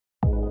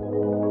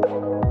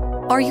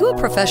Are you a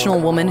professional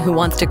woman who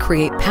wants to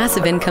create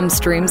passive income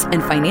streams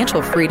and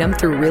financial freedom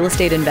through real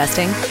estate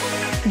investing?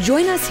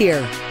 Join us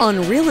here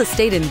on Real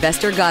Estate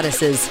Investor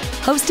Goddesses,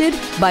 hosted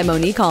by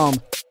Monique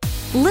Halm.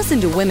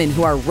 Listen to women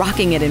who are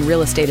rocking it in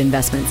real estate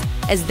investments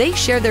as they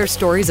share their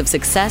stories of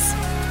success,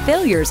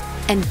 failures,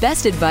 and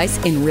best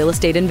advice in real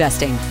estate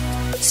investing.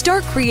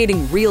 Start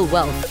creating real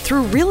wealth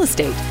through real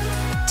estate.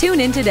 Tune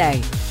in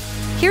today.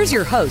 Here's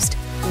your host,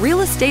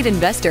 real estate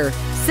investor,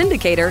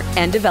 syndicator,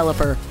 and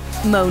developer,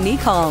 Monique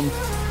Halm.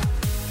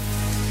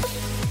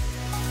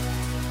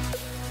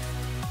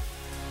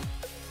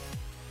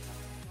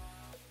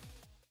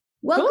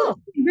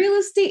 Welcome to Real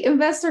Estate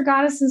Investor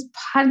Goddesses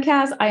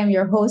podcast. I am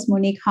your host,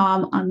 Monique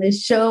Halm. On this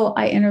show,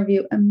 I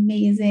interview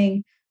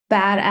amazing,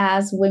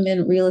 badass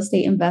women, real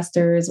estate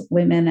investors,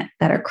 women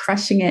that are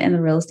crushing it in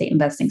the real estate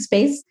investing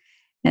space.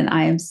 And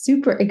I am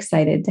super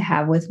excited to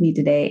have with me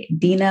today,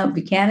 Dina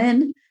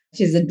Buchanan.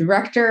 She's the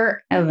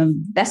Director of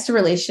Investor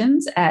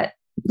Relations at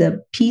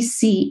the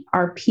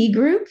PCRP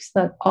Group,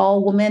 the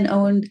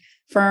all-woman-owned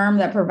firm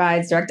that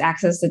provides direct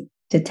access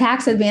to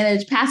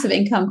tax-advantaged, passive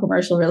income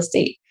commercial real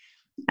estate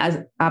as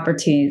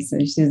opportunities. So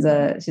she's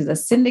a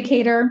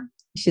syndicator.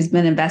 She's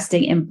been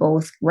investing in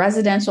both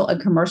residential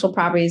and commercial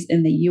properties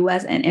in the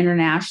U.S. and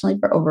internationally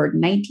for over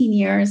 19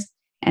 years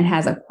and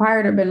has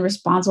acquired or been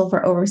responsible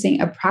for overseeing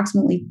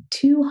approximately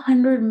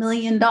 $200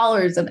 million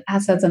of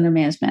assets under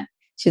management.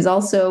 She's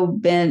also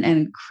been an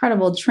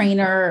incredible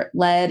trainer,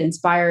 led,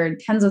 inspired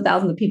tens of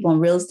thousands of people in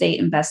real estate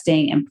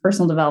investing and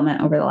personal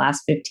development over the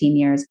last 15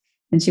 years.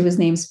 And she was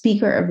named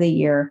Speaker of the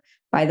Year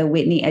by the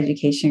Whitney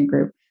Education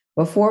Group.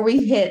 Before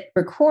we hit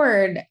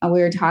record,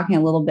 we were talking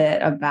a little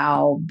bit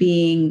about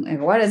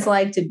what it's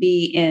like to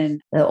be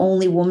the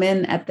only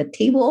woman at the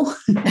table.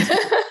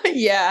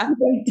 Yeah,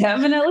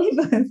 definitely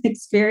the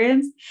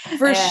experience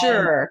for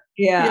sure.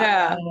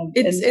 Yeah.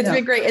 It's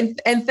been great,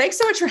 and thanks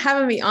so much for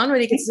having me on,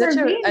 Monique. It's such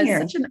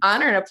an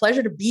honor and a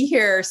pleasure to be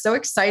here. So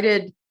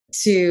excited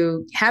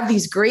to have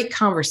these great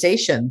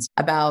conversations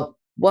about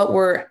what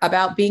we're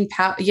about, being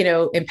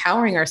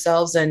empowering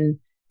ourselves and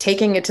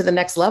taking it to the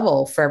next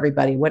level for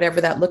everybody, whatever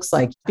that looks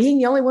like. Being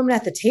the only woman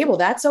at the table,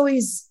 that's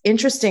always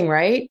interesting,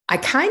 right? I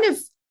kind of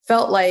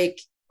felt like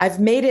I've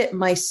made it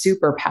my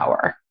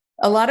superpower.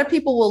 A lot of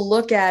people will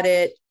look at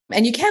it,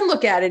 and you can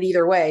look at it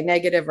either way,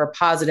 negative or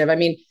positive. I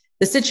mean,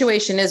 the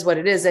situation is what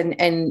it is.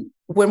 And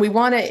when we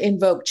want to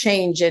invoke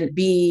change and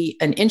be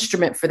an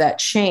instrument for that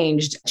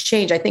change,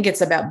 I think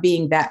it's about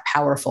being that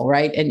powerful,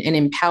 right? And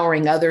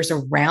empowering others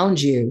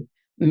around you,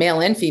 male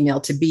and female,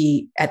 to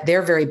be at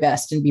their very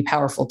best and be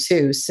powerful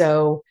too.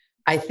 So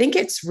I think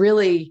it's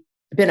really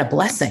been a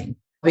blessing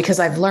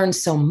because I've learned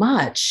so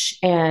much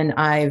and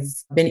I've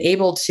been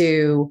able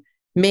to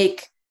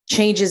make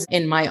changes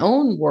in my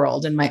own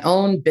world and my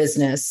own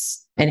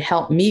business and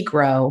help me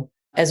grow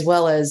as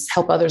well as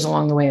help others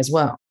along the way as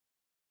well.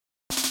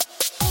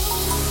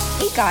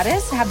 Hey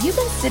Goddess, have you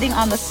been sitting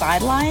on the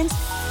sidelines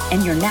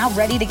and you're now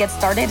ready to get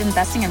started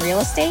investing in real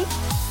estate?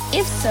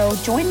 If so,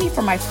 join me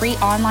for my free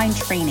online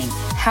training,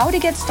 How to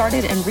Get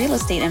Started in Real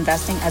Estate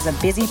Investing as a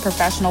Busy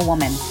Professional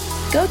Woman.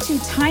 Go to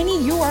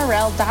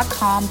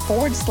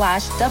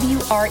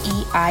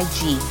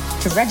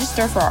tinyurl.com/WREIG to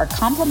register for our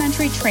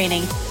complimentary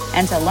training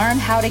and to learn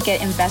how to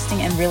get investing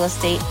in real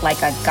estate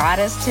like a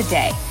goddess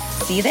today.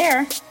 See you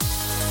there.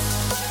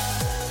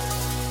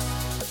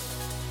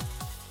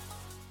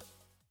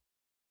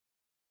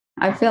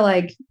 I feel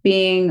like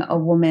being a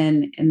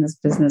woman in this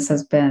business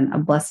has been a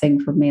blessing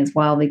for me as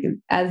well, because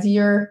I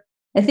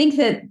think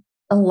that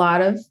a lot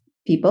of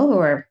people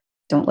who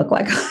don't look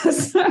like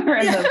us are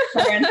in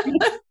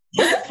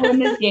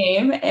this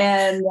game.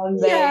 And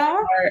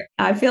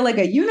I feel like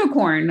a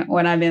unicorn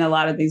when I'm in a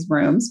lot of these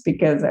rooms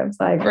because it's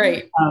like,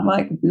 right.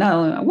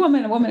 No, a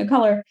woman of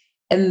color.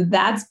 And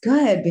that's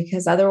good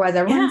because otherwise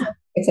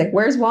it's like,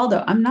 where's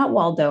Waldo? I'm not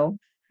Waldo.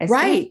 I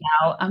stand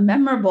out. I'm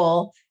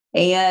memorable.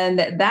 And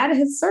that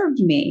has served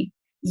me.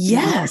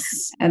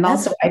 Yes. And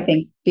also I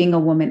think being a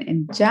woman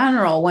in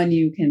general, when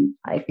you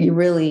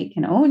really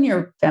can own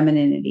your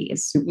femininity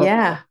is super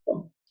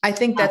powerful. I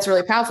think that's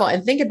really powerful.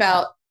 And think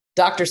about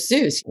Dr.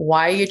 Seuss.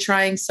 Why are you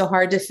trying so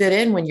hard to fit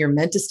in when you're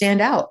meant to stand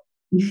out?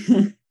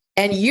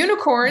 And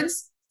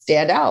unicorns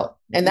stand out.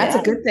 And that's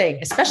a good thing,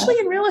 especially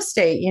in real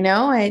estate.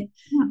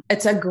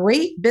 It's a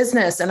great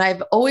business. And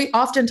I've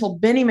often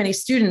told many, many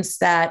students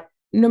that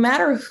no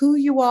matter who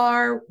you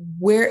are,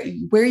 where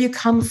you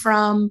come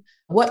from,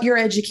 what your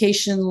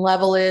education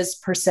level is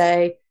per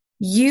se,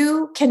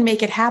 you can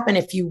make it happen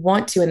if you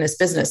want to in this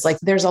business. Like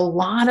there's a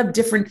lot of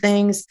different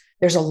things.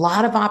 There's a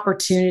lot of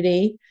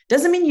opportunity.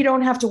 Doesn't mean you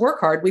don't have to work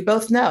hard. We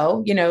both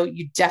know,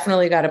 you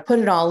definitely got to put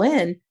it all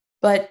in,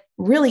 but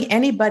really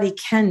anybody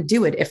can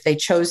do it if they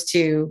chose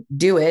to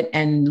do it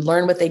and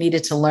learn what they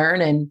needed to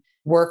learn and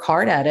work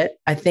hard at it.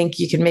 I think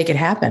you can make it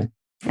happen.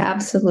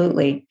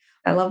 Absolutely.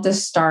 I love to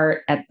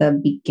start at the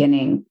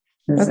beginning.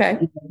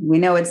 Okay. We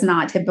know it's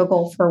not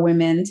typical for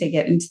women to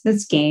get into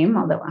this game,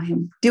 although I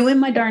am doing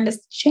my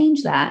darndest to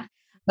change that.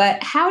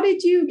 But how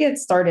did you get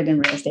started in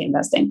real estate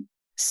investing?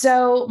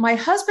 So my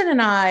husband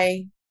and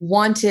I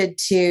wanted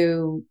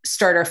to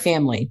start our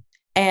family.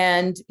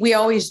 And we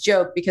always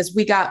joke because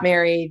we got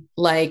married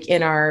like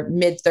in our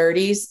mid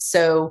 30s.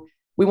 So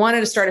we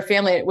wanted to start a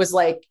family. It was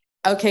like,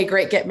 okay,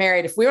 great, get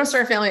married. If we want to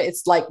start a family,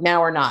 it's like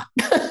now or not.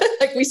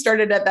 Like we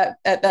started at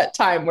that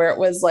time where it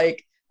was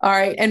like, all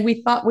right. And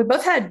we thought we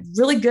both had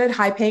really good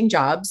high paying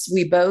jobs.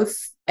 We both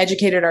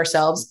educated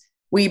ourselves.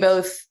 We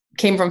both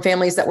came from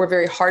families that were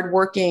very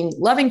hardworking,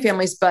 loving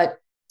families, but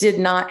did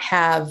not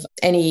have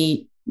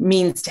any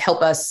means to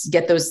help us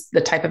get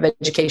the type of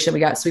education we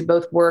got. So we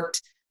both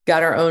worked,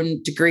 got our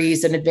own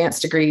degrees and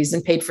advanced degrees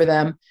and paid for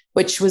them,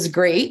 which was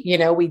great. You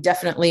know, we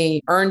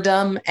definitely earned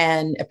them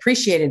and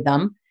appreciated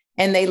them.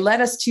 And they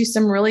led us to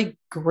some really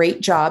great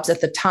jobs at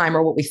the time,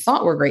 or what we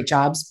thought were great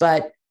jobs,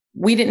 but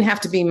we didn't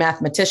have to be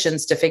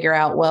mathematicians to figure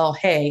out, well,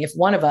 hey, if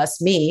one of us,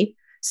 me,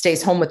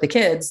 stays home with the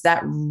kids,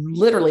 that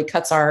literally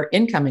cuts our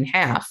income in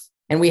half.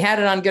 And we had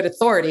it on good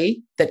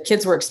authority that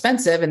kids were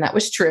expensive, and that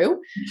was true.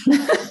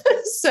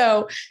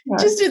 So it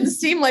just didn't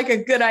seem like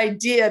a good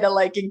idea to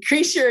like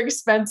increase your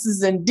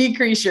expenses and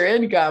decrease your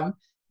income.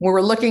 We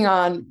were looking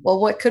on, well,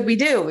 what could we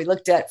do? We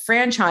looked at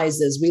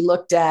franchises. We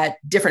looked at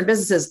different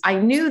businesses. I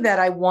knew that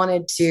I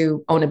wanted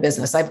to own a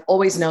business. I've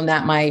always known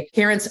that. My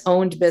parents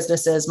owned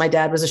businesses. My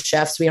dad was a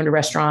chef, so we owned a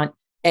restaurant,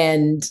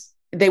 and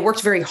they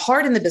worked very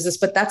hard in the business,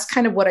 but that's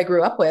kind of what I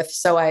grew up with.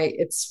 So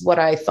it's what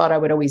I thought I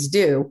would always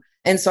do.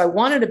 And so I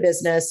wanted a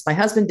business. My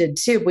husband did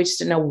too. We just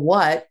didn't know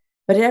what.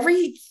 But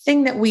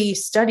everything that we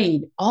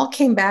studied all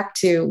came back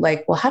to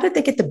like, well, how did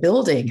they get the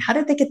building? How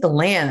did they get the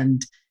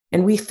land?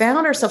 And we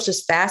found ourselves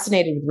just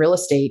fascinated with real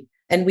estate.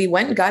 And we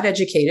went and got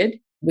educated.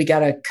 We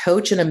got a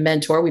coach and a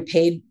mentor. We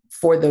paid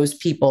for those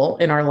people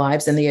in our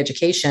lives and the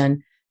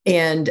education.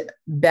 And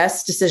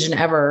best decision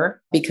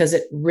ever, because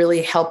it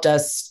really helped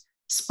us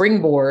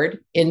springboard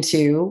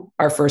into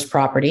our first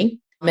property.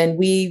 And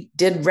we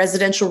did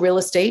residential real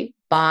estate,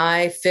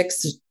 buy,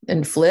 fix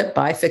and flip,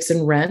 buy, fix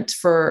and rent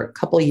for a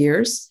couple of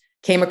years.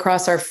 Came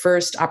across our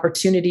first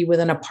opportunity with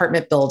an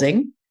apartment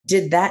building,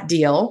 did that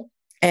deal.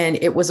 And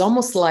it was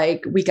almost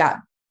like we got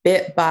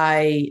bit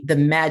by the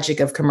magic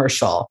of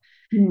commercial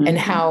and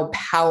how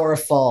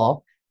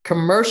powerful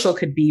commercial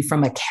could be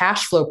from a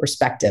cash flow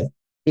perspective,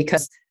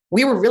 because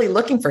we were really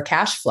looking for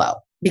cash flow.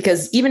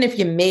 Because even if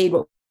you made,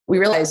 what we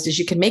realized is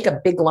you can make a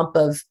big lump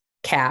of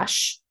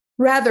cash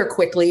rather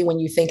quickly when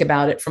you think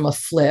about it from a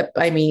flip.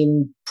 I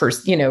mean,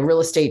 real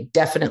estate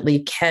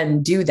definitely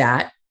can do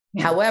that.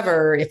 Yeah.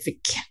 However, if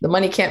the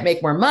money can't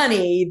make more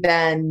money,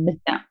 then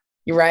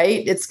you're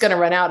right, it's going to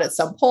run out at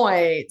some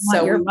point.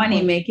 So your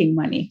money making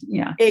money.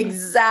 Yeah,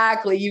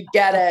 exactly. You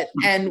get it.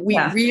 And we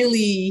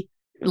really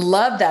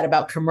love that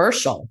about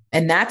commercial.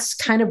 And that's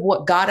kind of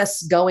what got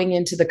us going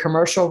into the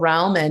commercial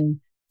realm and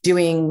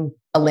doing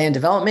a land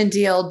development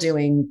deal,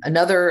 doing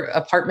another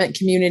apartment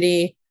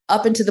community,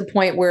 up into the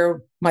point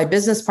where my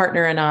business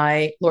partner and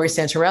I, Lori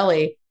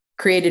Santorelli,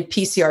 created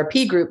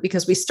PCRP Group,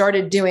 because we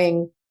started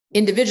doing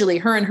individually,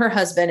 her and her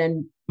husband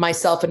and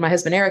myself and my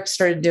husband, Eric,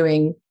 started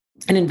doing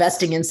and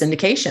investing in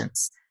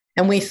syndications.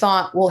 And we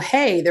thought, well,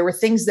 hey, there were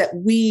things that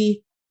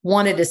we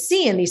wanted to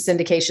see in these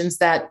syndications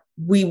that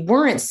we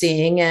weren't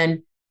seeing. And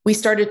we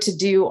started to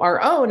do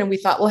our own. And we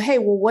thought, well, hey,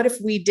 what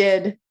if we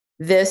did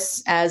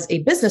this as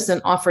a business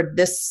and offered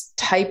this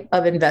type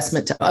of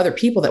investment to other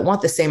people that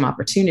want the same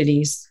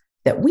opportunities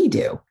that we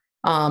do?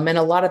 And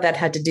a lot of that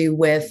had to do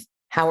with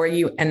how are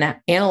you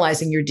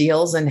analyzing your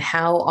deals, and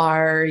how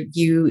are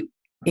you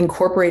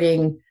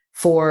incorporating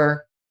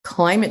for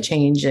climate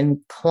change and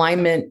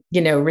climate,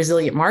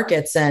 resilient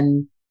markets,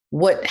 and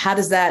how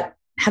does that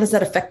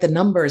affect the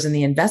numbers and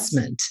the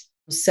investment?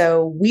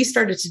 So we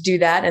started to do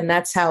that, and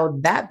that's how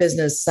that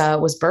business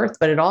was birthed.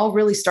 But it all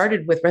really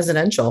started with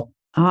residential.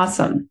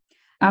 Awesome.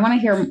 I want to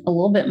hear a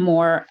little bit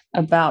more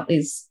about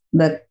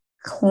the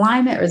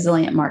climate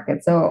resilient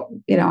market. So,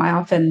 I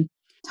often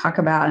talk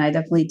about, and I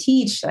definitely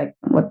teach, like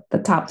what the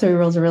top 3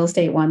 rules of real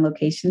estate: 1,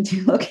 location;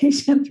 2,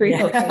 location; 3,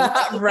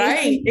 location.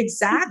 Right.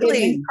 Exactly.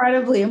 It's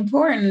incredibly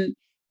important.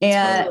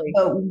 And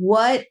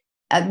totally.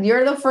 But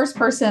you're the first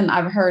person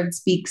I've heard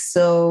speak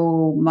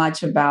so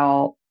much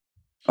about,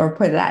 or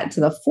put that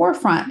to the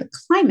forefront, the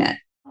climate.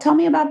 Tell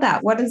me about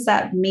that. What does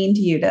that mean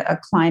to you, a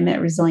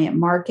climate resilient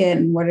market,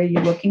 and what are you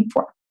looking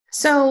for?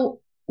 So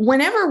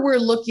whenever we're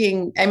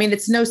looking,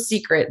 it's no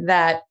secret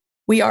that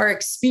we are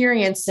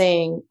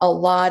experiencing a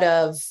lot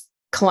of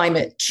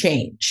climate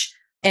change.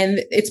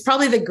 And it's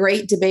probably the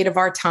great debate of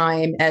our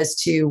time as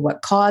to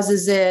what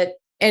causes it.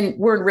 And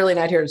we're really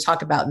not here to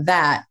talk about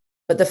that.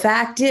 But the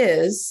fact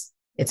is,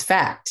 it's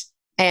fact.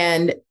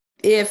 And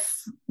if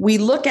we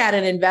look at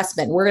an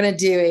investment, we're going to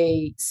do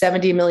a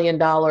 $70 million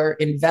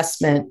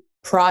investment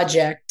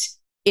project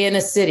in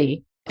a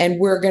city, and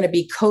we're going to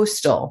be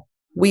coastal.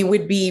 We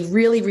would be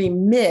really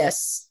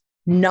remiss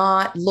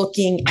not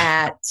looking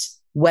at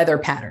weather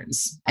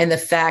patterns and the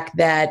fact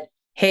that,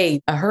 hey,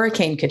 a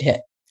hurricane could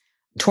hit,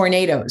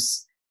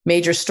 tornadoes,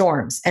 major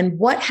storms, and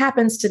what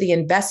happens to the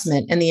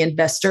investment and the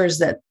investors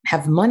that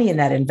have money in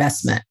that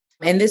investment.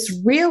 And this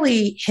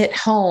really hit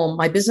home.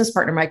 My business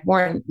partner, Mike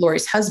Warren,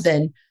 Lori's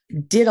husband,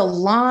 did a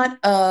lot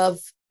of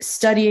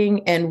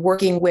studying and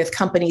working with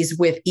companies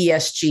with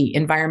ESG,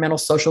 environmental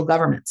social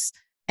governance,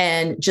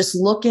 and just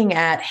looking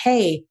at,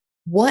 hey,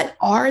 what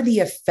are the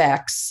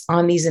effects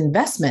on these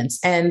investments?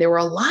 And there were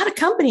a lot of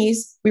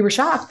companies, we were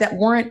shocked, that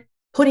weren't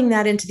putting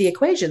that into the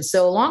equation.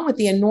 So along with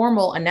the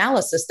normal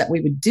analysis that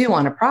we would do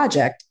on a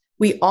project,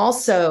 we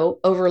also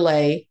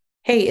overlay,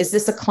 hey, is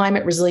this a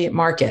climate resilient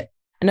market?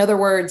 In other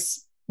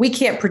words, we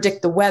can't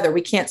predict the weather.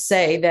 We can't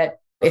say that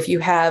if you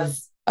have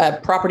a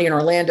property in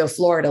Orlando,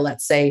 Florida,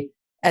 let's say,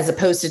 as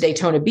opposed to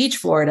Daytona Beach,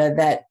 Florida,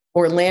 that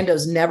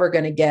Orlando's never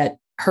going to get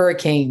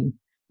hurricane.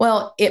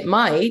 Well, it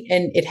might,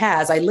 and it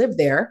has. I live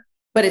there,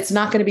 but it's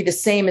not going to be the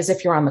same as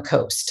if you're on the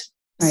coast.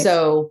 Right.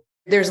 So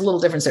there's a little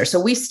difference there.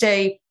 So we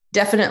stay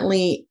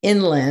definitely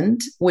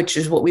inland, which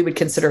is what we would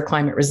consider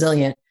climate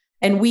resilient.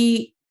 And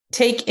we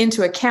take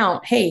into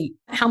account, hey,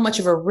 how much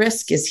of a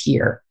risk is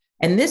here?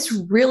 And this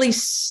really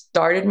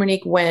started,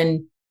 Monique,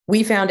 when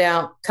we found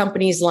out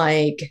companies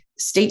like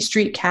State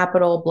Street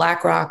Capital,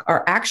 BlackRock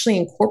are actually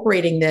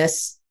incorporating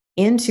this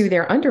into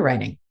their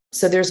underwriting.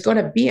 So there's going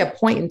to be a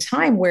point in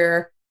time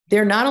where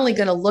they're not only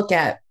going to look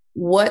at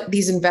what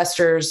these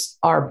investors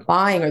are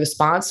buying or the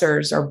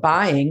sponsors are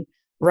buying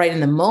right in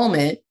the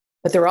moment,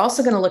 but they're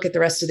also going to look at the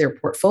rest of their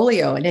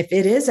portfolio. And if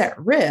it is at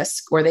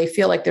risk or they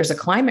feel like there's a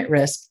climate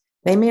risk,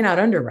 they may not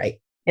underwrite.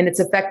 And it's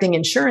affecting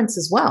insurance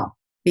as well,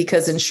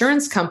 because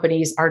insurance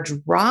companies are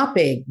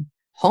dropping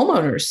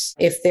homeowners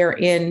if they're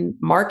in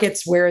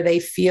markets where they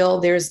feel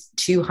there's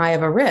too high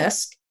of a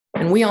risk.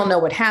 And we all know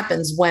what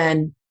happens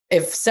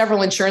if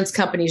several insurance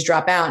companies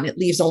drop out and it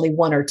leaves only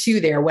one or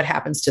two there, what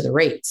happens to the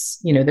rates?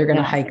 They're going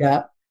to hike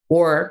up,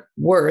 or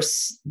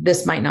worse,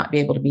 this might not be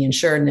able to be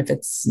insured. And if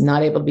it's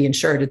not able to be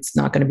insured, it's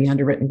not going to be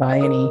underwritten by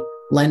any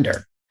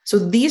lender. So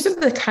these are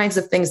the kinds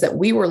of things that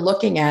we were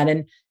looking at,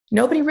 and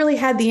nobody really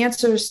had the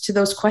answers to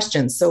those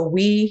questions. So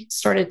we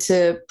started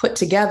to put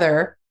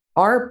together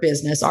our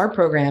business, our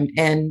program,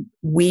 and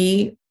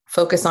we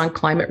focus on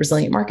climate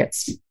resilient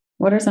markets.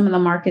 What are some of the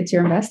markets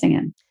you're investing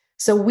in?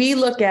 So we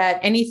look at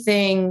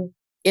anything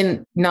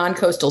in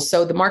non-coastal.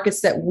 So the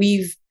markets that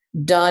we've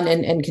done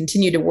and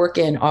continue to work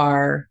in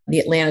are the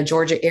Atlanta,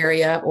 Georgia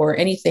area, or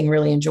anything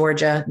really in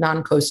Georgia,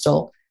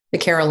 non-coastal, the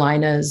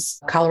Carolinas,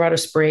 Colorado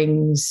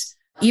Springs,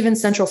 even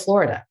Central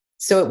Florida.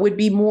 So it would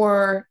be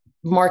more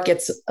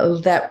markets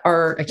that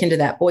are akin to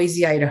that,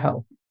 Boise,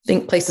 Idaho,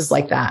 think places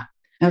like that.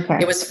 Okay.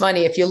 It was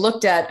funny. If you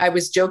looked at, I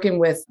was joking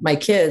with my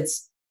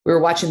kids, we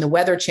were watching the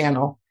Weather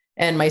Channel,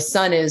 and my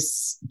son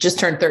is just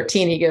turned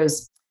 13. He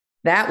goes,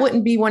 that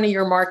wouldn't be one of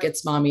your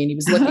markets, Mommy. And he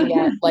was looking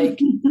at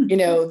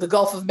the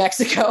Gulf of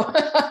Mexico.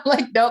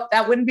 Like, nope,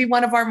 that wouldn't be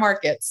one of our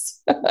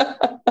markets. There's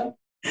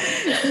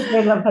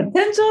a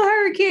potential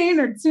hurricane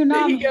or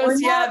tsunami. He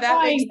goes, yeah,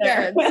 that makes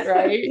sense,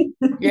 right?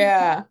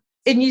 Yeah.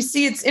 And you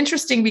see, it's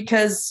interesting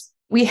because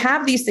we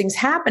have these things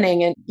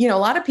happening, and, a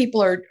lot of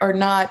people are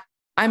not,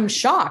 I'm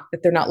shocked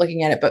that they're not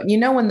looking at it. But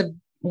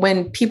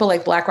when people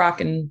like BlackRock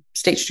and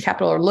State Street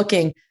Capital are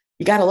looking,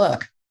 you got to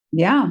look.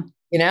 Yeah.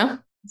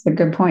 That's a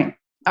good point.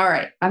 All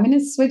right. I'm going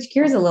to switch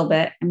gears a little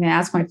bit. I'm going to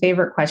ask my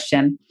favorite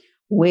question,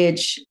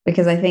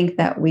 because I think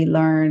that we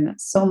learn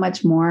so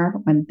much more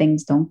when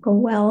things don't go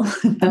well.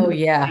 Oh,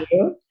 yeah,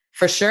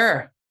 for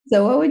sure.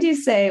 So what would you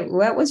say,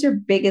 what was your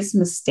biggest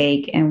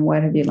mistake and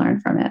what have you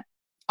learned from it?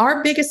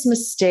 Our biggest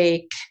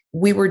mistake,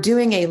 we were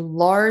doing a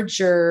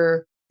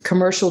larger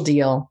commercial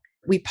deal.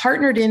 We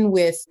partnered in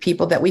with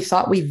people that we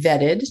thought we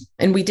vetted,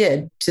 and we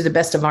did to the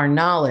best of our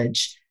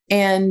knowledge.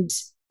 And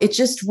it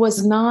just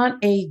was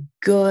not a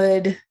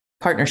good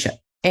partnership.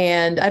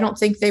 And I don't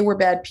think they were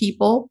bad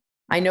people.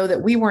 I know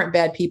that we weren't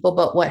bad people,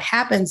 but what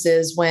happens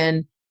is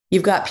when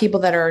you've got people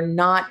that are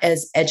not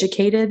as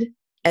educated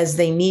as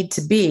they need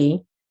to be,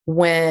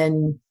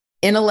 when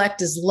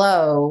intellect is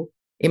low,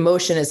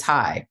 emotion is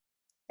high.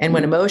 And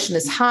when emotion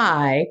is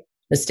high,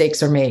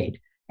 mistakes are made.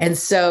 And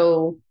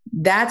so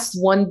that's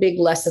one big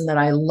lesson that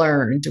I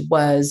learned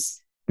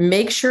was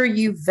make sure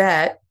you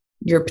vet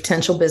your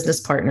potential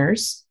business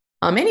partners,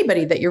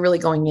 anybody that you're really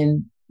going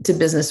into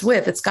business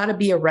with. It's got to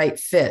be a right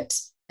fit.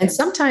 And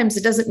sometimes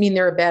it doesn't mean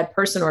they're a bad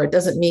person, or it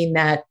doesn't mean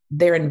that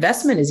their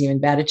investment is even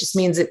bad. It just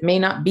means it may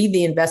not be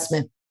the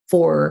investment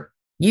for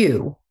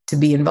you to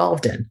be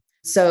involved in.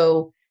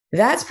 So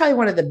that's probably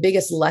one of the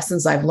biggest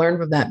lessons I've learned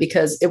from that,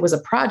 because it was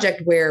a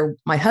project where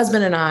my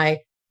husband and I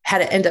had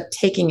to end up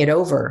taking it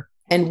over,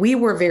 and we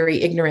were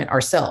very ignorant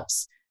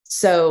ourselves.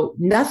 So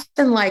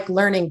nothing like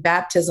learning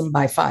baptism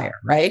by fire,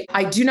 right?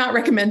 I do not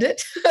recommend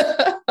it.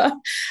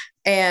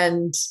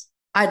 And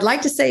I'd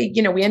like to say,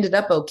 we ended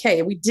up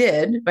okay. We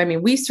did. I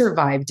mean, we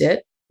survived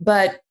it,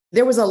 but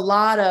there was a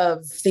lot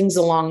of things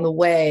along the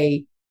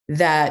way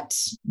that,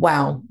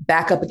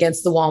 back up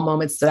against the wall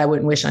moments that I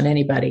wouldn't wish on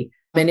anybody.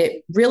 And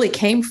it really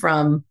came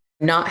from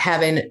not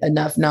having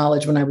enough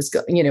knowledge when I was,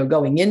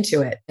 going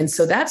into it. And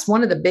so that's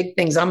one of the big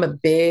things I'm a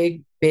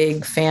big,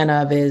 big fan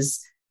of, is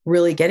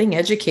really getting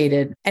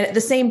educated. And at the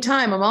same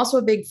time, I'm also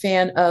a big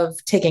fan of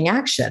taking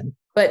action,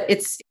 but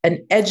it's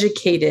an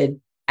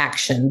educated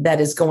action that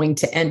is going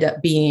to end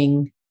up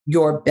being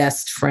your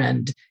best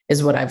friend,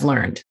 is what I've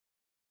learned.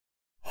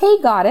 Hey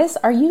Goddess,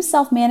 are you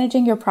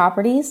self-managing your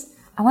properties?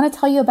 I want to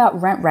tell you about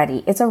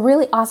RentRedi. It's a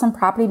really awesome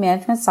property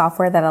management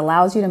software that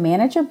allows you to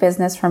manage your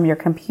business from your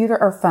computer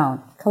or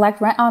phone, collect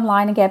rent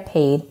online and get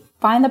paid,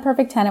 find the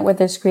perfect tenant with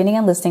their screening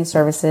and listing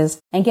services,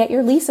 and get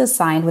your leases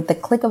signed with the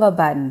click of a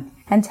button.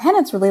 And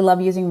tenants really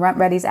love using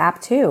RentRedi's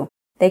app too.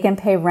 They can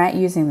pay rent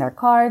using their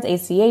cards,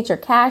 ACH, or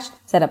cash,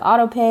 set up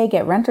auto pay,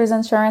 get renter's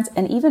insurance,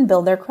 and even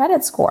build their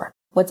credit score.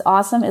 What's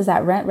awesome is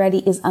that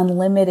RentRedi is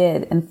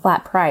unlimited and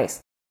flat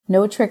price.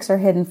 No tricks or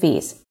hidden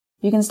fees.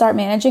 You can start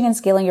managing and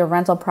scaling your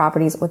rental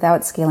properties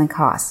without scaling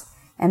costs.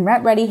 And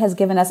RentRedi has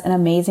given us an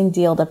amazing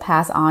deal to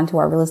pass on to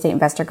our Real Estate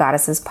Investor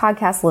Goddesses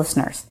podcast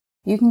listeners.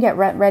 You can get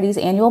RentRedi's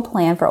annual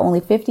plan for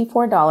only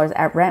 $54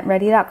 at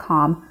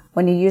rentredi.com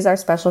when you use our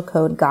special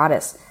code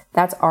GODDESS.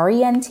 That's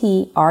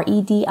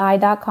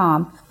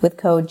RENTREDI.com with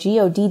code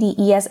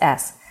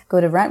GODDESS. Go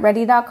to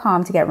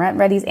rentredi.com to get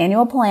RentRedi's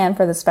annual plan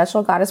for the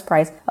special Goddess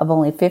price of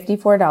only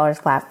 $54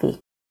 flat fee.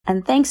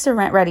 And thanks to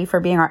RentRedi for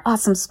being our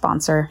awesome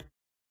sponsor.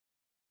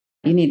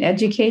 You need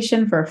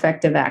education for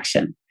effective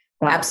action.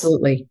 Wow.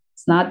 Absolutely.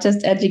 It's not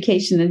just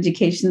education.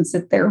 Education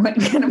sit there when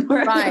kind of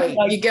more right.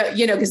 Like, you go,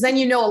 because then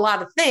you know a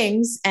lot of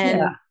things,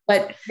 and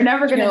but you're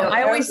never going to know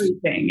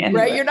everything. Anyway.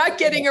 Right? You're not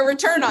getting a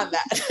return on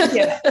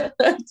that.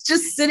 It's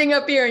just sitting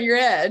up here in your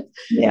head.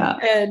 Yeah,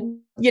 and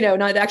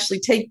not actually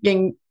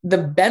taking the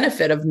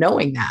benefit of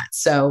knowing that.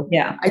 So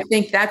I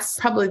think that's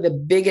probably the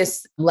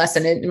biggest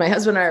lesson. And my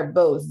husband and I are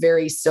both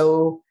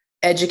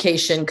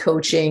education,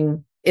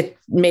 coaching. It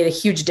made a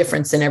huge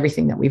difference in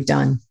everything that we've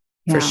done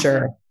for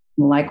sure.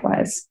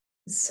 Likewise.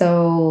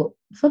 So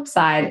flip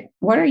side,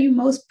 what are you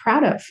most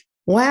proud of?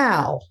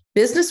 Wow.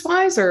 Business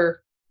wise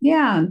or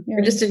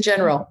just in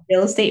general?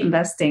 Real estate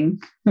investing.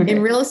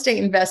 In real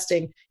estate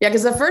investing. Yeah.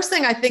 Because the first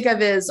thing I think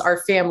of is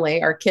our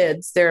family, our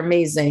kids. They're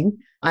amazing.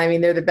 I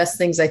mean, they're the best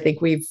things I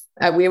think we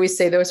always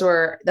say that's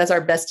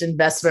our best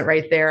investment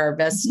right there, our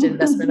best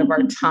investment of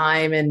our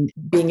time and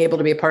being able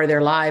to be a part of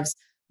their lives.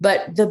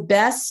 But the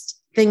best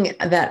thing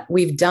that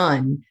we've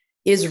done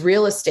is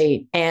real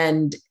estate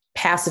and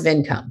passive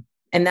income.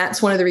 And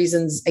that's one of the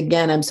reasons,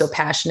 again, I'm so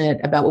passionate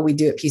about what we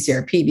do at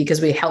PCRP,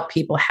 because we help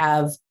people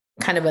have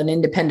kind of an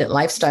independent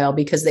lifestyle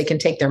because they can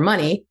take their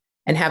money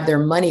and have their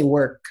money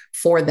work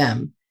for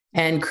them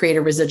and create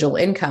a residual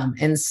income.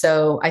 And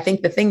so I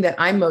think the thing that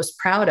I'm most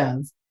proud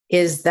of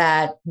is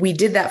that we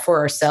did that for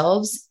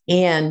ourselves.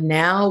 And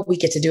now we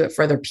get to do it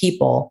for other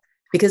people,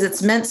 because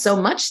it's meant so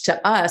much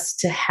to us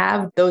to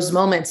have those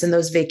moments and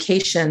those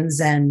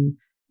vacations and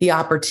the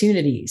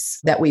opportunities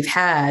that we've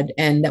had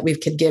and that we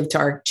could give to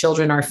our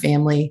children, our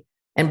family,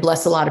 and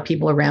bless a lot of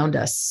people around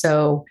us.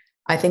 So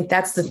I think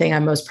that's the thing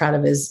I'm most proud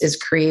of is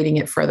creating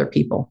it for other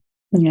people.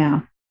 Yeah,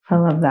 I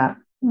love that.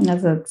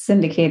 As a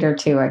syndicator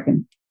too, I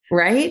can.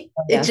 Right?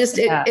 It just,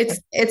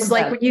 it's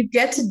like when you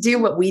get to do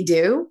what we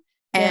do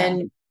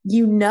and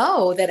you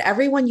know that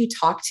everyone you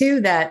talk to,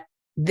 that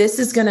this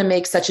is going to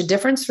make such a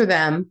difference for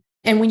them.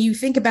 And when you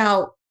think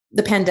about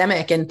the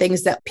pandemic and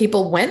things that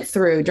people went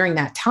through during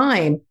that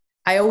time,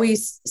 I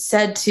always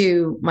said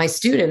to my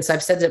students,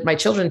 I've said to my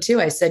children too,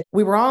 I said,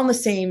 we were all in the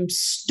same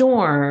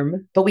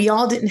storm, but we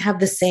all didn't have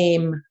the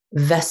same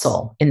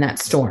vessel in that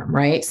storm,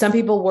 right? Some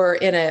people were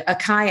in a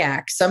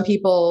kayak. Some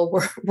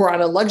people were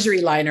on a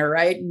luxury liner,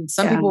 right? And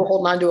some people were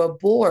holding onto a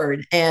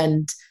board.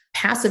 And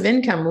passive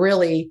income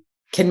really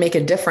can make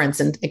a difference.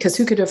 And because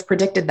who could have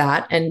predicted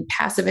that? And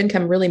passive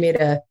income really made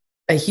a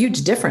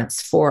huge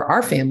difference for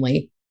our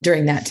family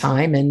during that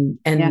time and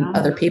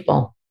other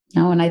people.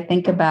 Now, when I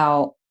think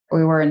about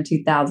we were in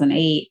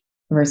 2008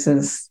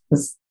 versus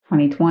this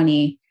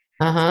 2020,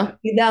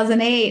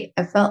 2008,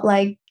 I felt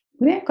like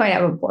we didn't quite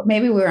have a board.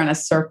 Maybe we were on a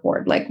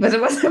surfboard, but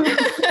it wasn't.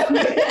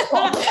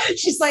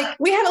 She's like,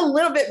 we had a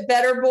little bit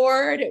better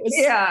board. It was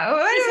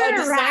a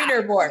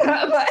designer board.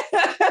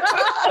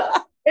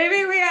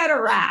 Maybe we had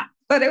a raft.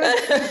 But it was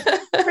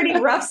pretty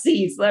rough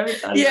seas, let me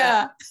tell you.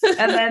 Yeah.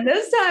 And then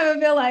this time I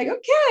feel like,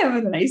 okay, I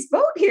have a nice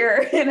boat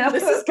here.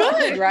 This is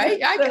good, right?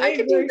 I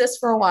could do this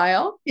for a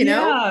while,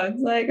 Yeah,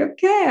 it's like,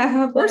 okay, I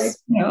have a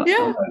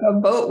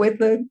boat with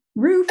a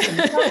roof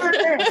and cover.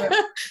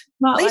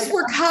 At least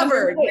we're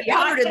covered. We're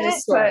covered in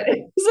this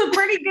story. It's a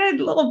pretty good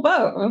little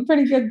boat, a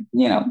pretty good,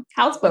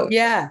 houseboat.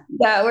 Yeah.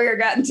 That we were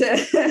gotten to.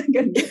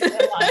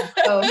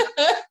 So,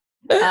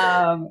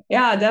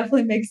 it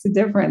definitely makes a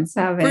difference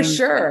having for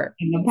sure.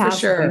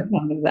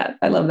 That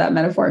I love that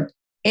metaphor.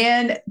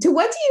 And to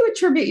what do you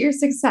attribute your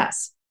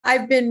success?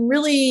 I've been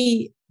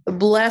really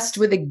blessed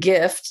with a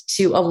gift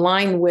to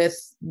align with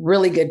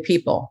really good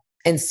people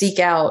and seek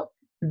out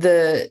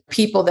the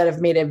people that have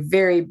made a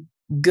very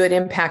good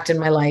impact in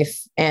my life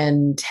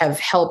and have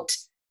helped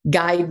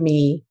guide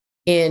me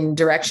in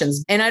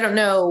directions. And I don't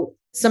know,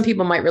 some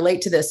people might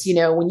relate to this.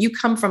 When you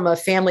come from a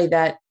family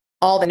that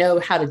all they know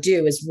how to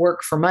do is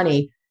work for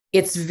money,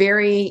 it's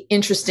very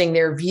interesting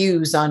their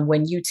views on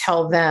when you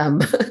tell them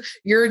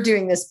you're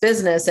doing this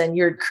business and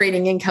you're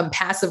creating income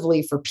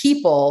passively for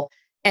people.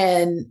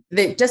 And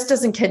it just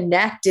doesn't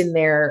connect in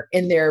their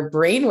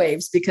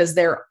brainwaves because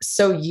they're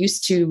so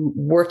used to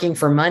working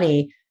for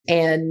money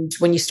And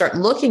when you start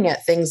looking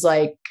at things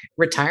like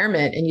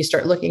retirement and you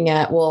start looking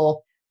at,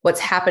 well, what's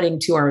happening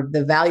to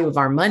the value of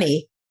our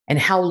money and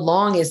how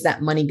long is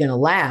that money going to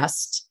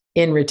last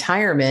in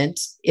retirement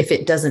if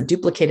it doesn't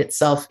duplicate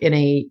itself in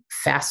a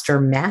faster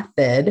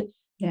method,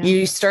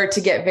 you start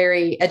to get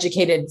very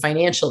educated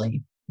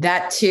financially.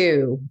 That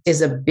too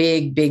is a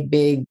big, big,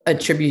 big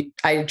attribute.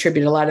 I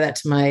attribute a lot of that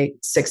to my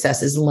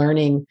success is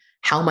learning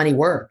how money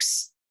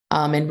works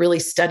and really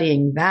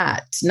studying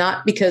that.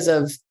 Not because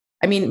of,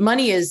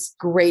 money is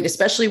great,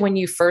 especially when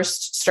you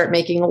first start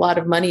making a lot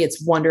of money.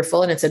 It's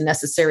wonderful and it's a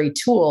necessary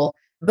tool.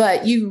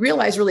 But you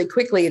realize really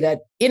quickly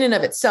that in and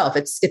of itself,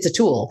 it's a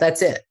tool.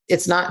 That's it.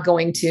 It's not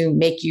going to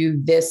make you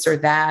this or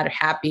that, or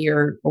happy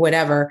or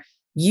whatever.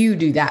 You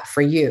do that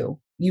for you.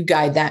 You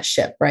guide that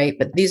ship, right?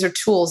 But these are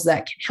tools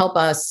that can help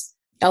us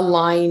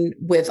align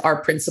with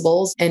our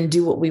principles and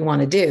do what we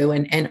want to do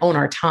and own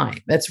our time.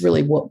 That's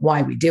really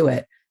why we do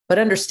it. But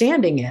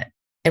understanding it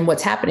and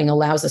what's happening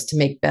allows us to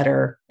make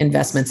better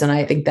investments. And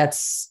I think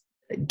that's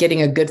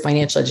getting a good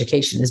financial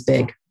education is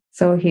big.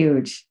 So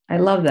huge. I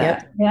love that.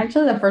 Yep. I'm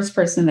actually the first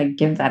person to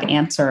give that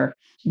answer,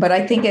 but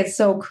I think it's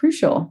so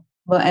crucial.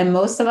 Well, and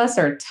most of us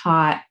are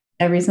taught.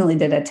 I recently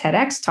did a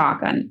TEDx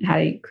talk on how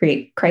to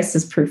create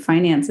crisis-proof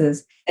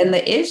finances. And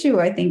the issue,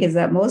 I think, is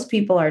that most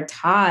people are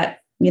taught,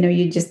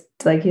 you just,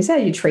 like you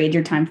said, you trade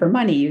your time for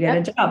money, you get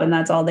a job, and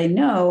that's all they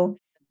know.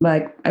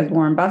 Like as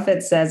Warren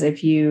Buffett says,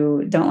 if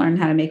you don't learn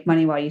how to make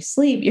money while you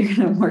sleep, you're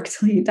going to work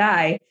till you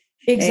die.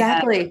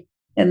 Exactly.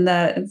 And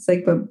it's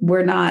like, but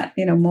we're not,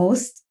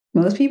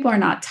 most people are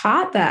not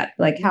taught that,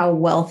 like how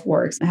wealth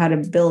works, how to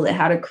build it,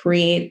 how to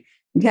create,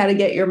 how to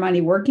get your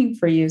money working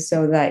for you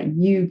so that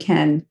you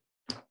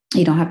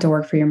don't have to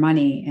work for your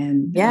money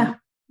and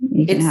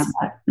you can have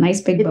that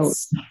nice big boat.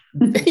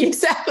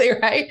 Exactly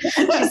right.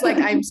 She's like,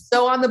 I'm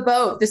so on the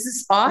boat. This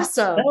is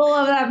awesome. I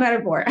love that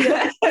metaphor.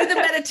 The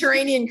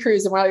Mediterranean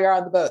cruise and while you're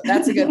on the boat.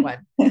 That's a good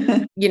one.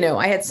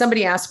 I had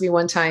somebody ask me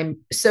one time,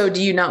 so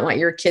do you not want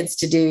your kids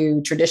to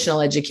do traditional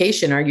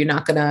education? Are you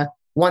not going to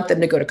want them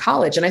to go to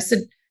college? And I said,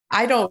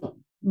 I don't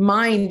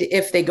mind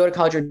if they go to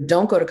college or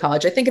don't go to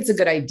college. I think it's a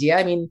good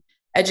idea.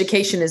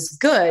 Education is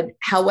good.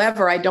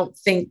 However, I don't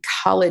think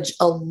college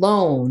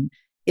alone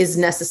is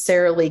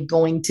necessarily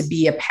going to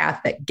be a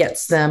path that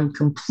gets them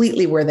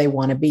completely where they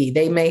want to be.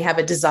 They may have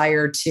a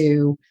desire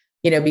to,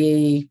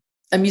 be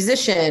a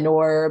musician,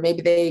 or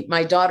maybe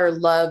my daughter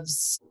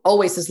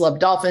always has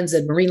loved dolphins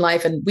and marine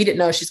life. And we didn't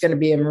know if she's going to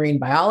be a marine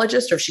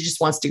biologist or if she just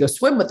wants to go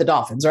swim with the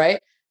dolphins, right?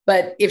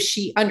 But if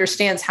she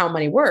understands how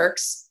money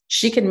works,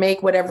 she can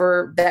make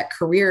whatever that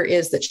career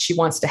is that she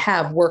wants to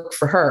have work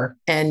for her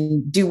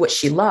and do what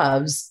she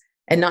loves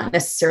and not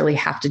necessarily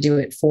have to do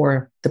it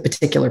for the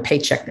particular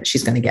paycheck that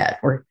she's going to get.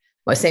 Or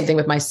same thing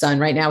with my son.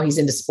 Right now, he's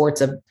into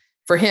sports.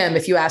 For him,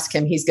 if you ask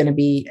him, he's going to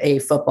be a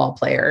football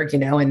player,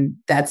 and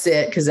that's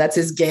it, because that's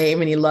his game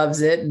and he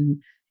loves it.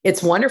 And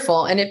it's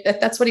wonderful. And if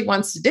that's what he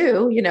wants to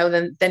do,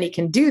 then he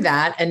can do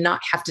that and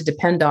not have to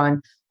depend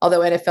on, although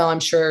NFL, I'm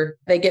sure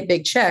they get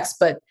big checks,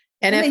 but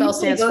NFL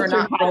stands for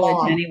not for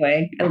long.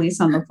 Anyway, at least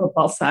on the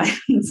football side.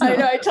 So. I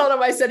know. I told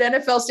him, I said,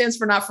 NFL stands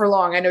for not for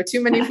long. I know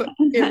too many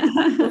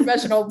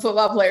professional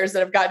football players that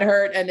have gotten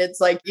hurt, and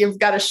it's like, you've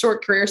got a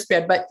short career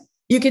span, but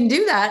you can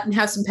do that and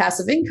have some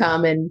passive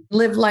income and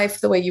live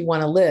life the way you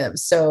want to live.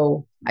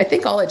 So I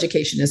think all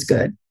education is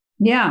good.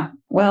 Yeah.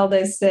 Well,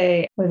 they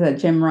say with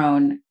Jim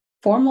Rohn,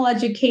 formal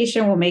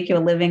education will make you a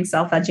living,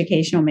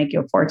 self-education will make you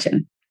a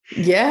fortune.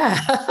 Yeah.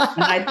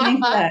 And I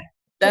think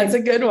that's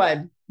a good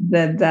one.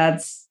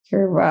 That's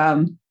true.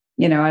 And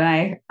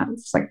I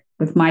was like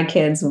with my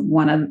kids,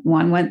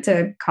 one went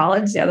to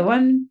college, the other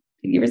one,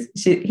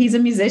 he's a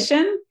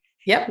musician.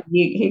 Yep.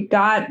 He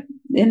got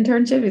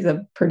internship. He's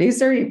a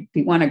producer.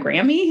 He won a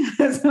Grammy.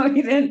 So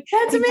he didn't.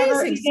 That's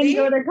amazing. He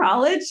didn't go to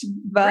college,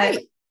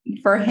 but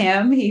for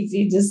him,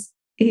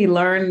 he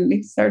learned.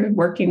 He started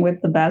working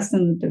with the best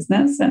in the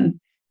business, and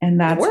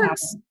that's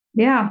works.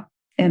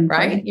 And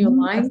right, you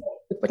align.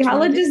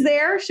 College is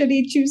there. Should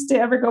he choose to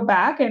ever go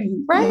back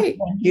and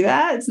do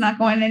that? It's not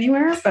going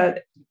anywhere.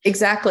 But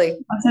exactly,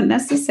 it wasn't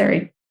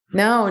necessary.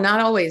 No,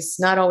 not always.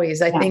 Not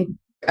always. I think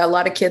a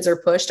lot of kids are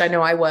pushed. I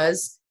know I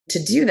was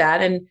to do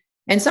that,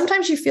 and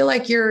sometimes you feel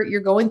like you're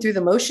going through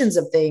the motions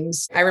of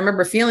things. I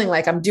remember feeling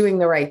like I'm doing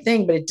the right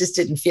thing, but it just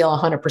didn't feel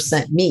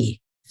 100% me.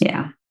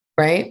 Yeah.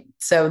 Right.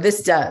 So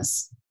this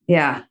does.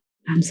 Yeah.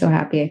 I'm so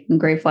happy. I'm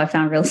grateful I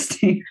found real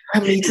estate.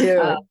 Me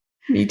too.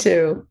 Me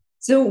too.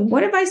 So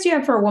what advice do you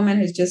have for a woman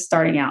who's just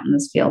starting out in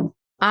this field?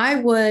 I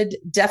would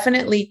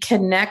definitely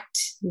connect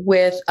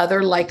with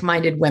other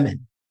like-minded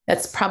women.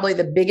 That's probably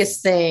the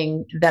biggest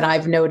thing that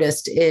I've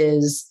noticed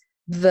is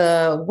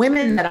the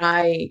women that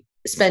I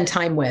spend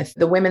time with,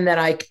 the women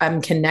that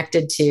I'm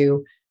connected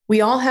to,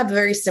 we all have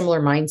very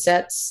similar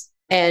mindsets,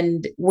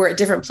 and we're at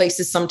different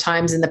places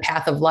sometimes in the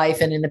path of life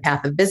and in the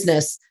path of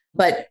business.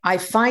 But I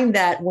find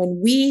that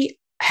when we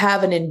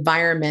have an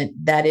environment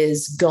that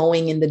is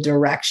going in the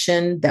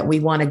direction that we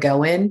want to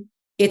go in,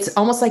 it's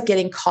almost like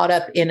getting caught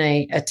up in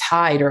a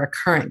tide or a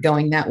current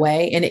going that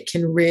way. And it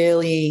can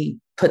really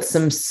put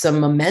some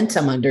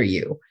momentum under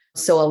you.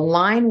 So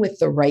align with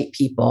the right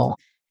people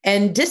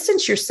and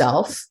distance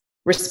yourself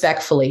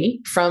respectfully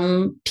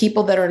from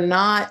people that are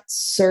not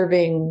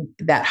serving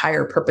that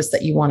higher purpose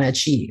that you want to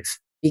achieve,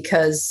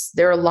 because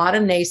there are a lot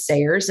of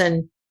naysayers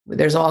and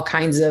there's all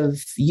kinds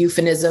of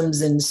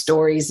euphemisms and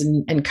stories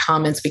and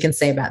comments we can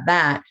say about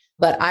that.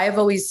 But I've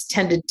always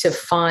tended to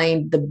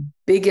find the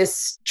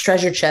biggest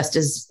treasure chest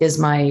is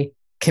my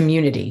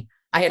community.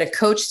 I had a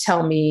coach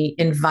tell me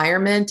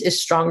environment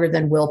is stronger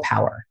than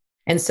willpower.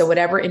 And so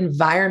whatever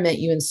environment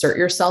you insert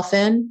yourself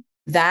in,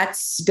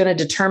 that's going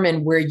to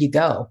determine where you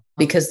go,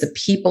 because the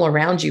people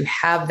around you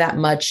have that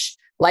much,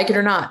 like it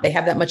or not, they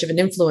have that much of an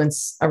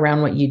influence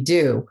around what you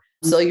do.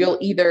 So you'll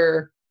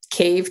either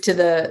cave to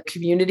the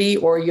community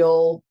or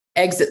you'll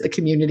exit the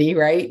community,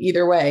 right?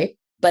 Either way.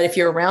 But if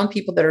you're around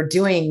people that are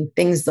doing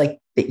things like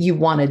that you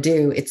want to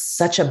do, it's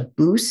such a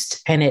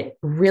boost and it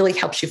really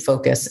helps you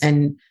focus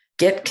and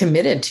get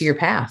committed to your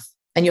path.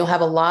 And you'll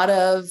have a lot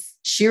of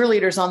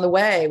cheerleaders on the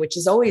way, which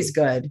is always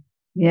good.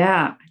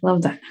 Yeah, I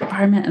love that.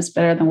 Environment is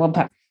better than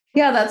willpower.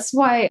 Yeah, that's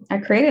why I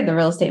created the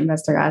Real Estate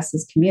Investor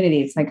Goddesses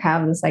community. It's like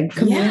have this like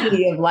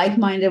community of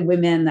like-minded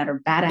women that are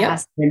badass. Yep.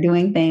 They're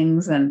doing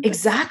things and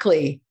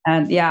exactly.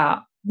 And yeah,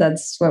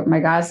 that's what my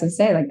goddesses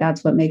say. Like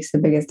that's what makes the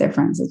biggest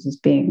difference is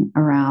just being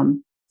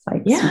around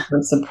like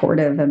super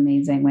supportive,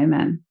 amazing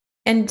women.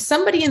 And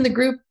somebody in the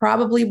group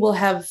probably will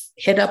have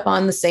hit up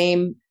on the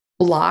same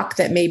block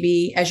that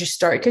maybe as you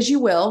start, because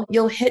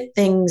you'll hit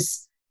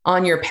things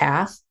on your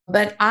path.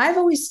 But I've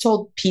always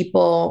told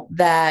people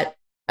that,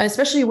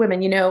 especially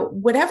women,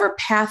 whatever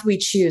path we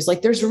choose,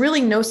 like there's really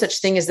no such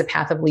thing as the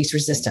path of least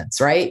resistance,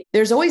 right?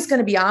 There's always going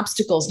to be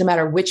obstacles no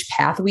matter which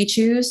path we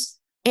choose.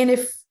 And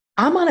if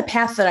I'm on a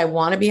path that I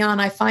want to be on,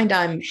 I find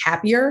I'm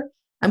happier.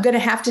 I'm going to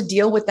have to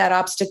deal with that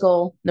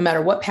obstacle no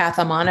matter what path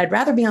I'm on. I'd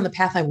rather be on the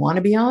path I want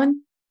to be on.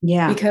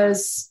 Yeah.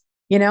 Because,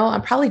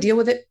 I'll probably deal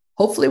with it,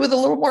 hopefully with a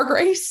little more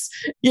grace,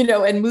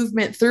 and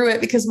movement through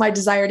it, because my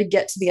desire to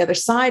get to the other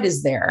side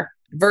is there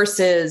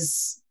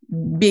versus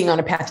being on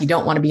a path you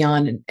don't want to be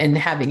on and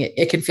having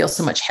it can feel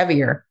so much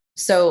heavier.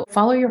 So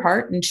follow your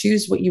heart and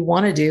choose what you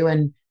want to do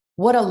and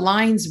what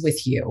aligns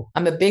with you.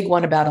 I'm a big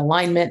one about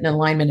alignment and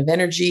alignment of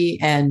energy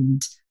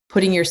and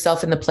putting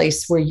yourself in the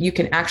place where you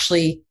can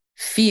actually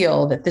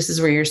feel that this is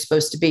where you're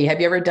supposed to be.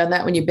 Have you ever done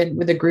that when you've been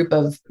with a group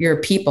of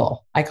your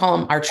people? I call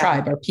them our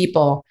tribe, our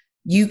people.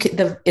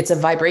 It's a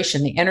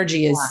vibration. The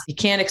energy is, you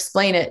can't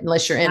explain it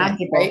unless you're in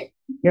magical. It, right?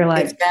 You're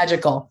like, it's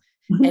magical.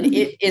 And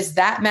it is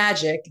that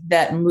magic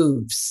that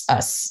moves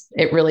us.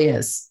 It really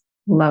is.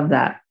 Love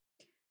that.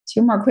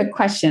 2 more quick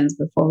questions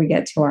before we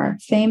get to our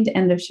famed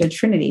end of show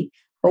Trinity.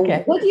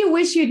 Okay. What do you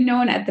wish you'd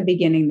known at the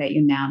beginning that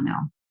you now know?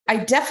 I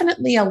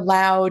definitely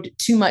allowed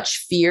too much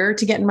fear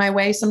to get in my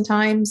way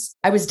sometimes.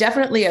 I was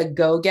definitely a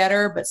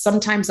go-getter, but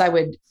sometimes I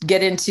would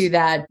get into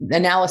that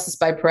analysis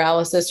by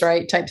paralysis,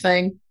 right? Type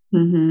thing.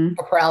 Mm-hmm.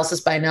 Or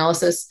paralysis by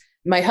analysis.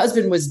 My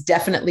husband was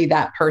definitely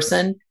that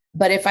person.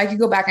 But if I could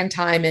go back in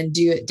time and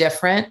do it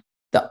different,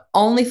 the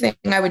only thing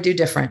I would do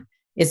different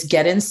is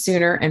get in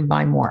sooner and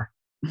buy more.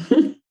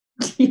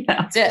 Yeah.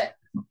 That's it.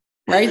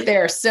 Right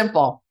there.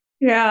 Simple.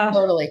 Yeah.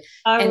 Totally.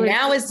 And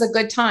now is a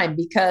good time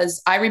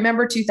because I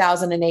remember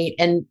 2008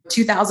 and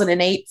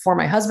 2008 for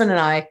my husband and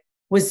I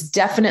was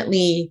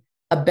definitely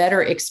a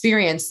better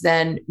experience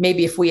than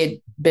maybe if we had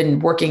been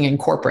working in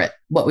corporate,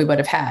 what we would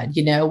have had.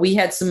 We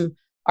had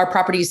our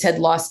properties had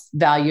lost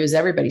value as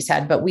everybody's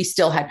had, but we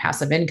still had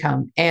passive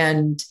income.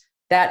 And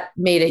that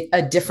made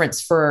a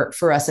difference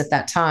for us at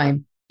that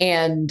time.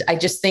 And I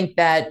just think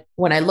that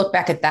when I look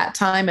back at that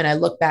time and I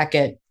look back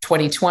at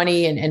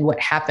 2020 and what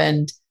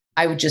happened,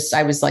 I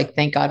was like,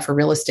 thank God for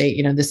real estate.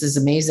 This is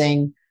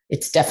amazing.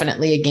 It's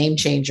definitely a game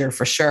changer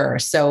for sure.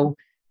 So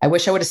I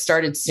wish I would have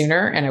started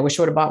sooner and I wish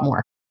I would have bought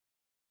more.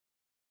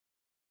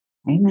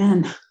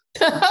 Amen.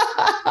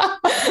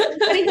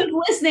 Anybody who's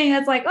listening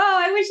that's like, oh,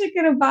 I wish I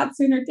could have bought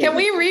sooner too. Can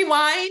we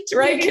rewind,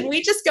 right? Can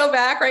we just go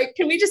back, right?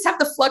 Can we just have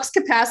the flux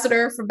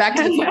capacitor from back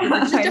to the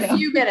front? Just a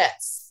few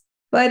minutes.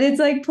 But it's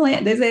like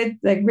they say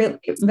like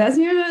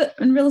investing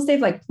in real estate,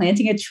 like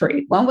planting a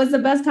tree. When was the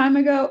best time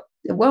ago?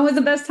 When was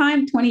the best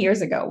time? 20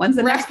 years ago. When's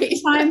the next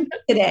time?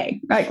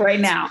 Today, like right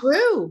now.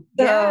 True.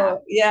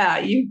 So yeah,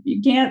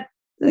 you can't.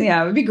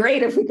 Yeah, it would be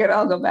great if we could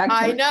all go back.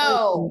 I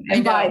know.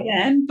 And buy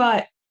then,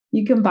 but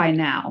you can buy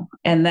now.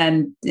 And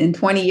then in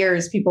 20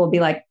 years, people will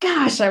be like,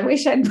 gosh, I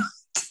wish I'd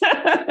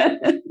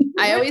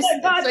I always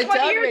tell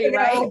you,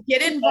 right?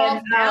 Get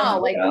involved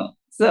now. Like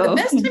so the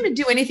best time to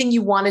do anything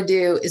you want to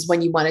do is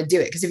when you want to do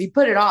it. Because if you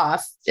put it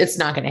off, it's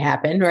not going to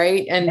happen.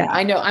 Right. And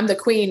I know I'm the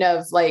queen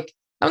of like,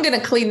 I'm going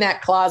to clean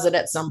that closet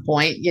at some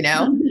point,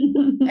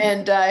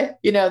 and,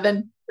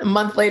 then a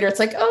month later, it's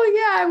like, oh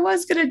yeah, I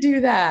was going to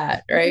do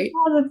that. Right.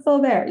 Oh, that's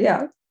still there.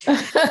 Yeah.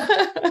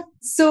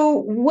 So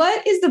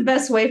what is the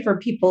best way for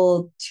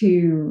people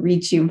to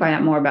reach you and find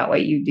out more about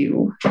what you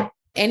do?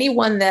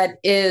 Anyone that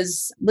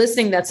is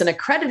listening that's an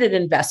accredited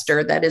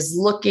investor that is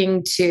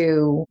looking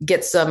to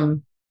get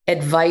some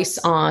advice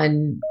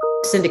on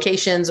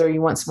syndications or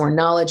you want some more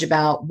knowledge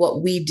about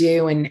what we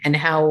do and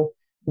how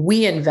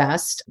we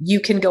invest, you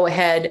can go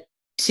ahead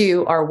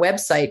to our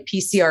website,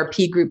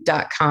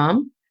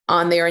 pcrpgroup.com,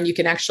 on there. And you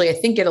can actually, I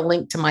think, get a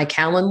link to my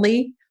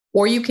Calendly,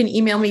 or you can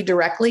email me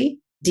directly,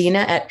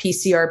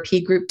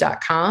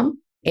 Dina@pcrpgroup.com.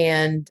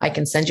 And I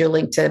can send you a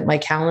link to my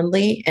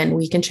Calendly and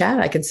we can chat.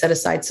 I can set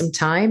aside some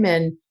time.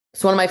 And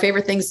it's one of my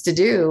favorite things to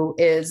do.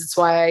 It's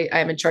why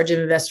I'm in charge of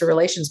investor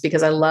relations,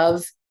 because I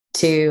love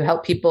to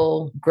help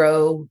people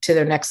grow to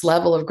their next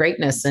level of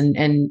greatness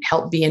and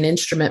help be an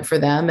instrument for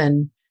them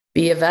and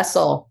be a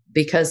vessel,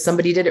 because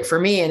somebody did it for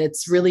me and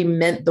it's really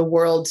meant the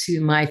world to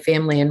my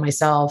family and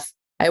myself.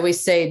 I always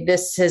say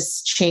this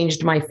has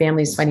changed my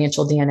family's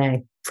financial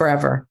DNA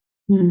forever.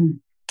 I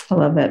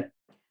love it.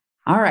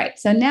 All right.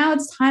 So now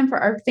it's time for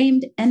our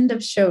famed end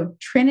of show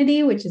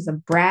Trinity, which is a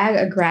brag,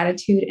 a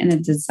gratitude, and a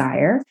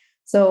desire.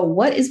 So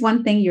what is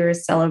one thing you're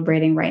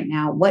celebrating right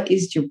now? What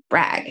is your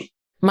brag?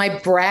 My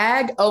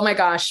brag? Oh my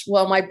gosh.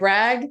 Well, my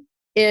brag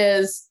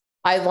is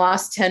I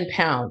lost 10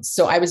 pounds.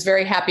 So I was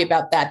very happy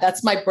about that.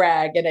 That's my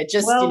brag. And I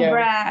just,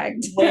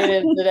 bragged.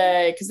 Waited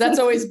today, because that's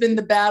always been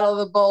the battle of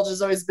the bulge,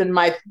 has always been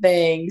my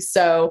thing.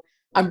 So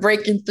I'm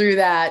breaking through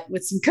that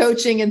with some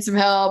coaching and some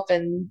help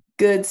and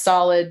good,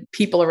 solid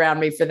people around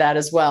me for that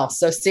as well.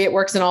 So see, it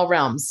works in all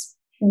realms.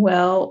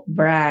 Well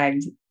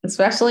bragged,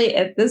 especially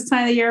at this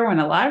time of the year when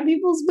a lot of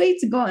people's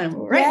weight's going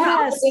right in the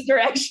opposite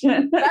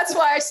direction. That's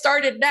why I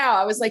started now.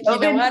 I was like, you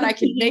know what? I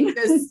can make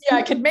this. Yeah,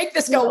 I can make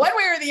this go one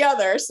way or the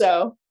other.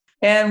 So.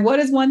 And what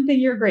is one thing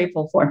you're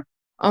grateful for?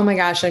 Oh my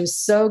gosh, I'm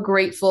so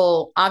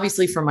grateful,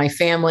 obviously, for my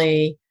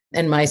family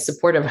and my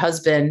supportive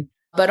husband,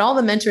 but all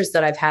the mentors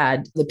that I've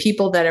had, the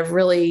people that have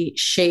really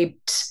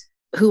shaped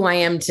who I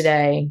am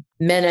today,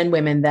 men and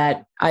women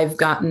that I've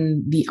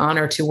gotten the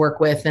honor to work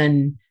with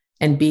and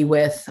be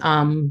with.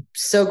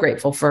 So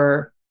grateful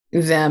for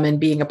them and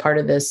being a part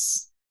of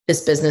this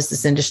business,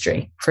 this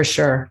industry, for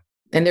sure.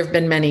 And there've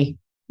been many.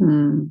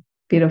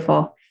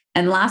 Beautiful.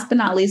 And last but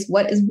not least,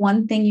 what is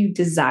one thing you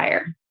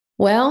desire?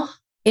 Well,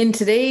 in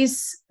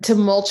today's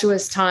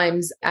tumultuous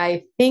times,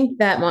 I think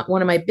that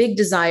one of my big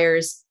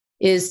desires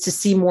is to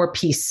see more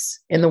peace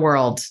in the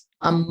world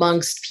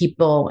amongst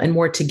people and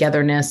more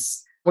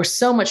togetherness. We're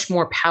so much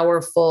more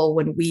powerful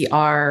when we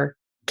are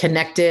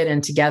connected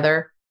and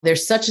together.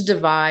 There's such a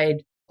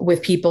divide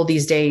with people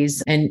these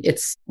days, and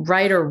it's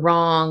right or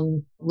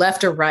wrong,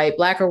 left or right,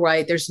 black or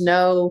white. There's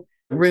no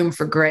room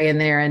for gray in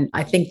there. And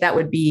I think that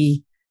would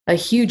be a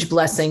huge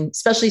blessing,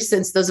 especially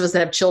since those of us that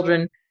have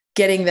children,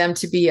 getting them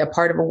to be a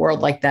part of a world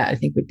like that, I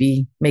think would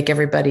make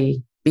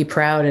everybody be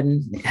proud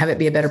and have it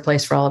be a better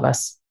place for all of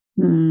us.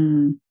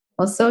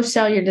 Well, so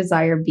shall your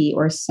desire be,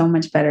 or so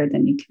much better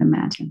than you can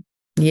imagine.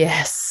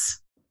 Yes.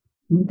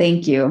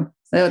 Thank you.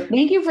 So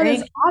thank you for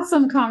this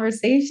awesome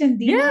conversation,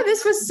 Dina. Yeah,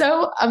 this was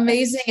so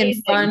amazing and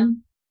fun.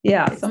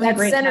 Yeah. It's that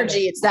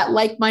synergy. It's that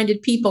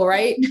like-minded people,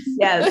 right?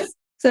 Yes.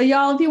 So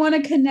y'all, if you want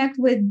to connect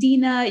with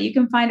Dina, you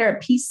can find her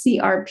at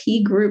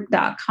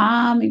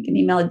pcrpgroup.com. You can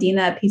email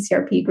Dina at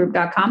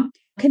pcrpgroup.com.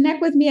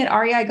 Connect with me at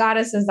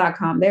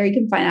reigoddesses.com. There you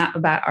can find out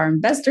about our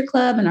investor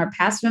club and our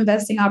passive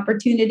investing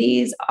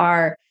opportunities,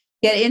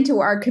 get into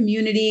our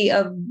community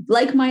of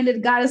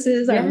like-minded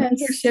goddesses, our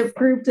mentorship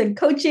groups and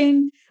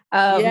coaching,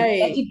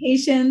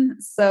 education.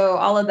 So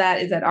all of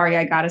that is at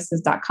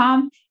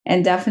reigoddesses.com.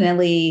 And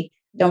definitely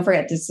don't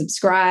forget to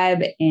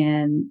subscribe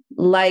and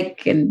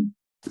like and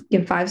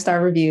give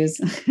 5-star reviews.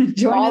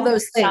 Join all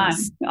those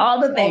things. All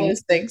the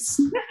things.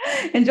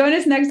 And join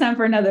us next time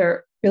for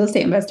another Real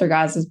Estate Investor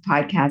Goddesses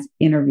podcast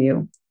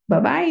interview.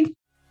 Bye-bye.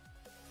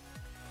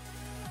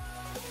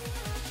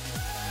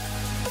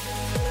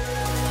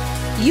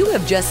 You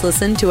have just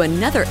listened to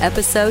another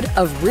episode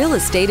of Real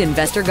Estate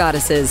Investor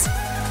Goddesses,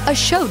 a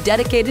show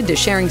dedicated to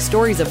sharing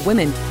stories of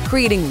women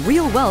creating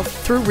real wealth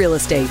through real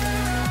estate.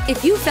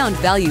 If you found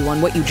value on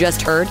what you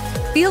just heard,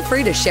 feel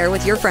free to share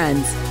with your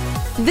friends.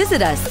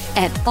 Visit us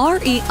at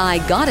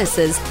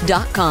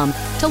reigoddesses.com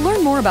to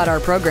learn more about our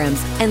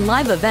programs and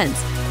live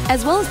events,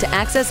 as well as to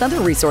access other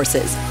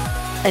resources.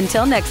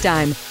 Until next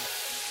time.